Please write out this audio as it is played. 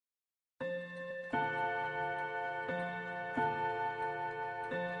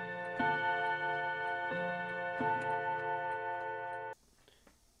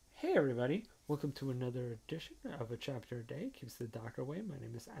Hey everybody, welcome to another edition of A Chapter a Day. Keeps the doctor away. My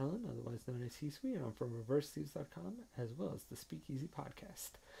name is Alan, otherwise known as Hisui, and I'm from ReverseThieves.com as well as the Speakeasy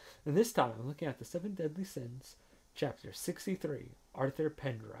Podcast. And this time I'm looking at the Seven Deadly Sins, Chapter 63, Arthur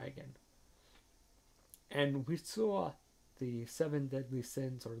Pendragon. And we saw the Seven Deadly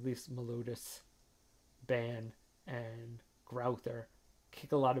Sins, or at least Melodus, Ban, and Grouther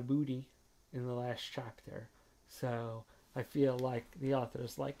kick a lot of booty in the last chapter. So I feel like the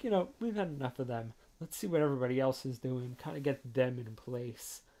author's like, we've had enough of them. Let's see what everybody else is doing, kind of get them in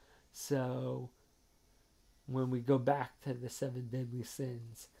place. So when we go back to the Seven Deadly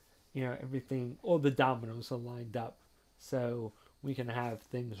Sins, everything, all the dominoes are lined up. So we can have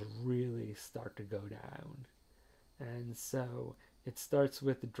things really start to go down. And so it starts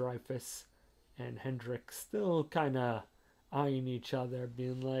with Dreyfus and Hendrik still kind of eyeing each other,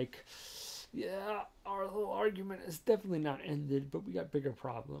 being like, yeah, our little argument is definitely not ended, but we got bigger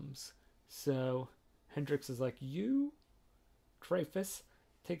problems. So Hendrix is like, you, Dreyfus,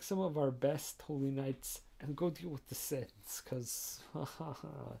 take some of our best holy knights and go deal with the sins, because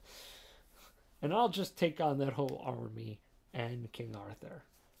and I'll just take on that whole army and King Arthur.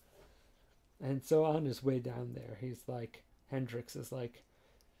 And so on his way down there, he's like, Hendrix is like,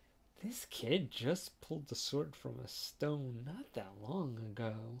 this kid just pulled the sword from a stone not that long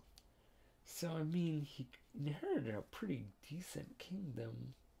ago. So, I mean, he inherited a pretty decent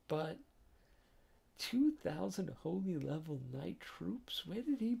kingdom, but 2,000 holy level knight troops? Where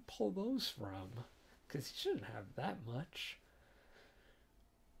did he pull those from? Because he shouldn't have that much.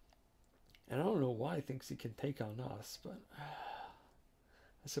 And I don't know why he thinks he can take on us, but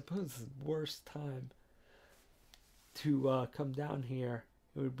I suppose the worst time to come down here,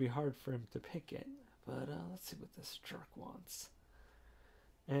 it would be hard for him to pick it. But let's see what this jerk wants.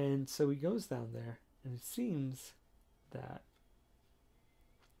 And so he goes down there, and it seems that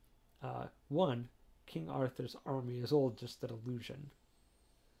one, King Arthur's army is all just an illusion,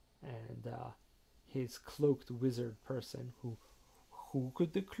 and his cloaked wizard person, who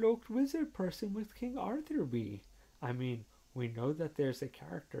could the cloaked wizard person with King Arthur be? I mean, we know that there's a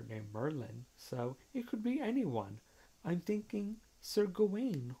character named Merlin, so it could be anyone. I'm thinking Sir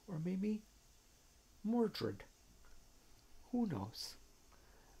Gawain, or maybe Mordred. Who knows?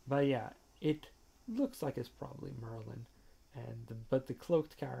 But yeah, it looks like it's probably Merlin, but the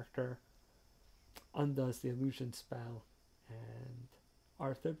cloaked character undoes the illusion spell, and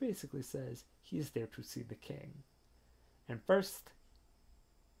Arthur basically says he's there to see the king. And first,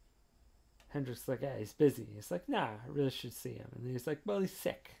 Hendrik's like, yeah, he's busy. He's like, nah, I really should see him. And he's like, well, he's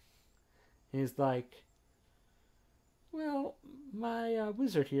sick. And he's like, well, my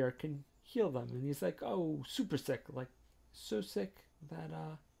wizard here can heal them. And he's like, oh, super sick, like so sick that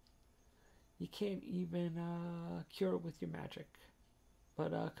you can't even cure it with your magic.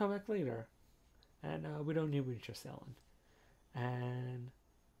 But come back later. And we don't need what you're selling. And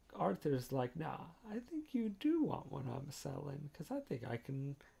Arthur's like, nah, I think you do want what I'm selling. Because I think I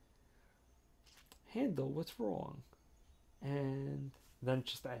can handle what's wrong. And then it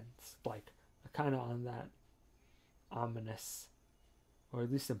just ends. Like, kind of on that ominous, or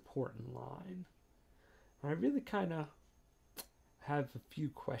at least important line. And I really kind of have a few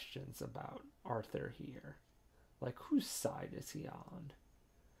questions about Arthur here. Like, whose side is he on?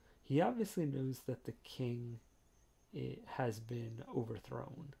 He obviously knows that the king has been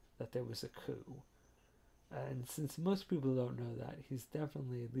overthrown, that there was a coup. And since most people don't know that, he's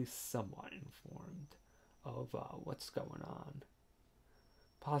definitely at least somewhat informed of what's going on.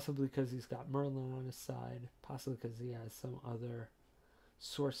 Possibly because he's got Merlin on his side, possibly because he has some other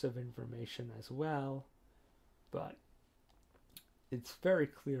source of information as well. But it's very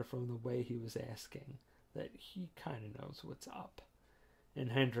clear from the way he was asking that he kind of knows what's up.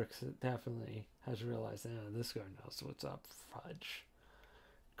 And Hendrix definitely has realized, this guy knows what's up. Fudge.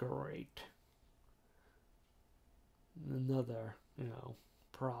 Great. Another,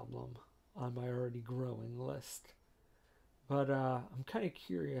 problem on my already growing list. But I'm kind of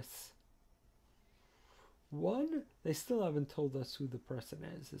curious. One, they still haven't told us who the person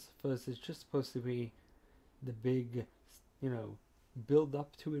is. It's just supposed to be the big, build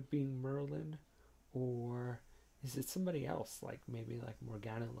up to it being Merlin, or is it somebody else, like maybe like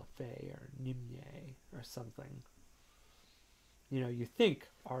Morgana Le Fay or Nimue or something? You think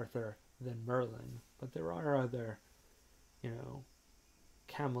Arthur, then Merlin, but there are other,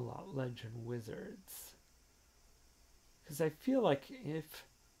 Camelot legend wizards. Because I feel like if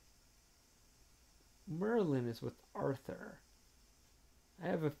Merlin is with Arthur, I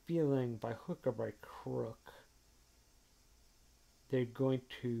have a feeling by hook or by crook, they're going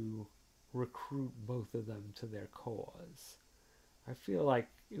to recruit both of them to their cause. I feel like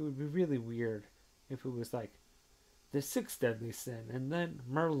it would be really weird if it was like the sixth deadly sin and then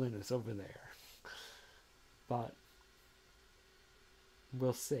Merlin is over there. But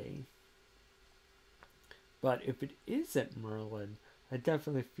we'll see. But if it isn't Merlin, I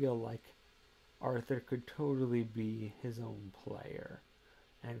definitely feel like Arthur could totally be his own player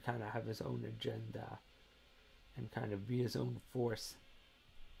and kind of have his own agenda and kind of be his own force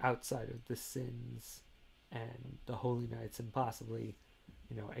outside of the sins and the holy knights, and possibly,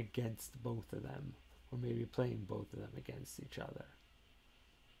 against both of them, or maybe playing both of them against each other.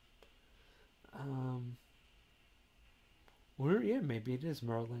 Or yeah, maybe it is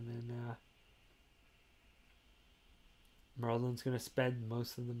Merlin, and Merlin's going to spend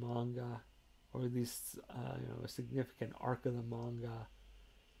most of the manga, or at least a significant arc of the manga,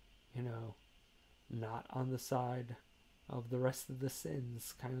 not on the side of the rest of the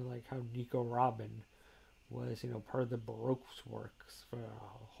sins, kind of like how Nico Robin was, part of the Baroque's works for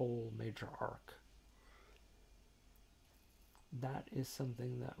a whole major arc. That is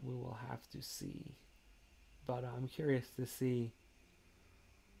something that we will have to see. But I'm curious to see,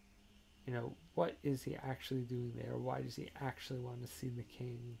 what is he actually doing there? Why does he actually want to see the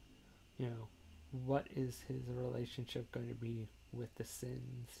king? What is his relationship going to be with the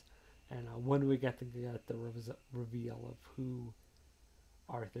sins? And when do we get the reveal of who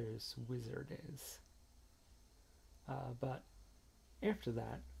Arthur's wizard is? But after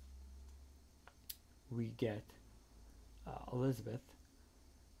that, we get Elizabeth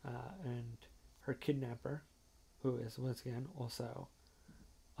and her kidnapper, who is once again also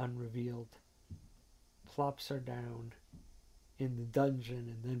unrevealed, plops her down in the dungeon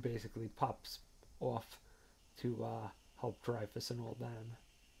and then basically pops off to help Dreyfus and all them.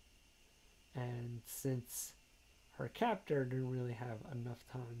 And since her captor didn't really have enough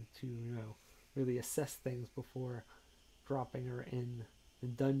time to, really assess things before dropping her in the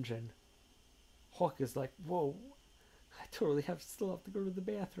dungeon, Hawk is like, whoa, I totally still have to go to the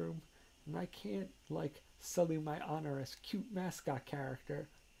bathroom, and I can't, sully my honor as cute mascot character.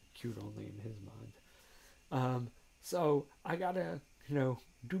 Cute only in his mind. So I gotta,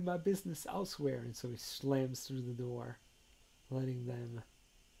 do my business elsewhere. And so he slams through the door, letting them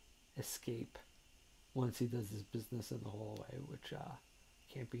escape once he does his business in the hallway, which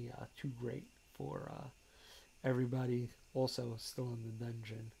can't be too great for everybody also still in the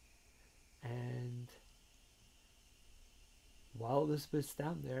dungeon. And while Elizabeth's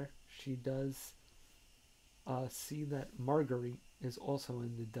down there, she does see that Marguerite is also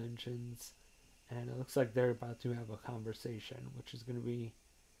in the dungeons, and it looks like they're about to have a conversation, which is going to be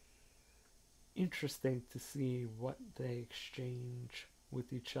interesting to see what they exchange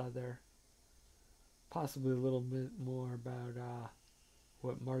with each other. Possibly a little bit more about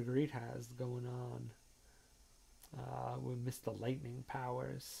what Marguerite has going on with Mr. Lightning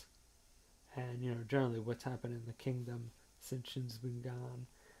powers, and generally what's happened in the kingdom since Shin's been gone.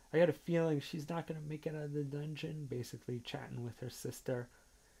 I got a feeling she's not going to make it out of the dungeon. Basically, chatting with her sister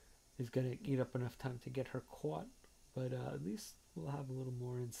is going to eat up enough time to get her caught. But at least we'll have a little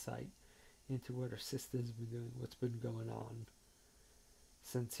more insight into what her sister's been doing, what's been going on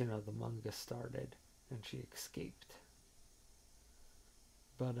since, the manga started and she escaped.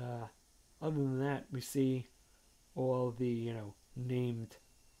 But other than that, we see all the, named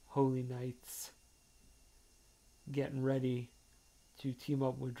holy knights getting ready to team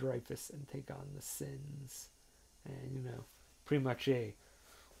up with Dreyfus and take on the sins. And, pretty much a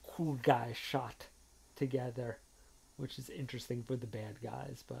cool guy shot together, which is interesting for the bad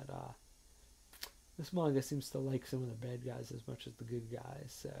guys. But this manga seems to like some of the bad guys as much as the good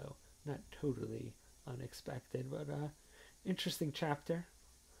guys, so not totally unexpected, but interesting chapter.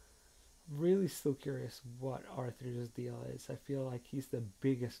 Really still curious what Arthur's deal is. I feel like he's the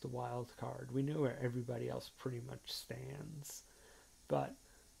biggest wild card. We know where everybody else pretty much stands, but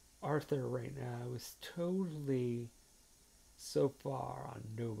Arthur right now is totally so far on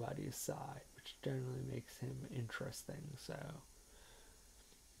nobody's side, which generally makes him interesting. So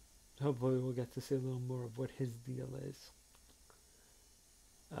hopefully we'll get to see a little more of what his deal is.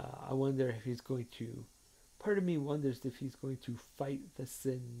 I wonder if he's going to, part of me wonders if he's going to fight the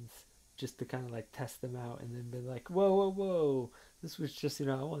sins just to kind of test them out and then be like, whoa, this was just,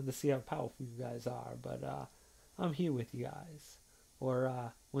 I wanted to see how powerful you guys are, but I'm here with you guys.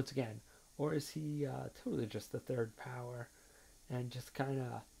 Or, once again, or is he totally just the third power and just kind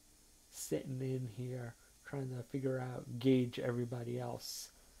of sitting in here trying to figure out, gauge everybody else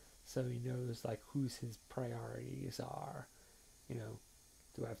so he knows, whose his priorities are.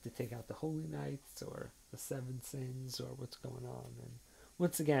 Do I have to take out the Holy Knights or the Seven Sins or what's going on? And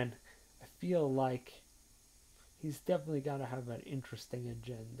once again, I feel like, he's definitely got to have an interesting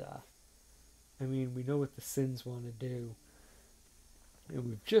agenda. I mean, we know what the Sins want to do, and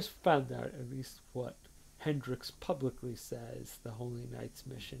we've just found out at least what Hendrix publicly says the Holy Knight's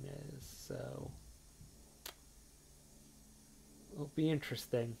mission is, so it'll be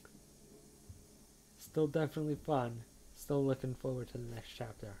interesting. Still definitely fun. Still looking forward to the next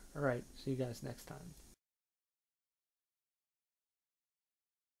chapter. Alright, see you guys next time.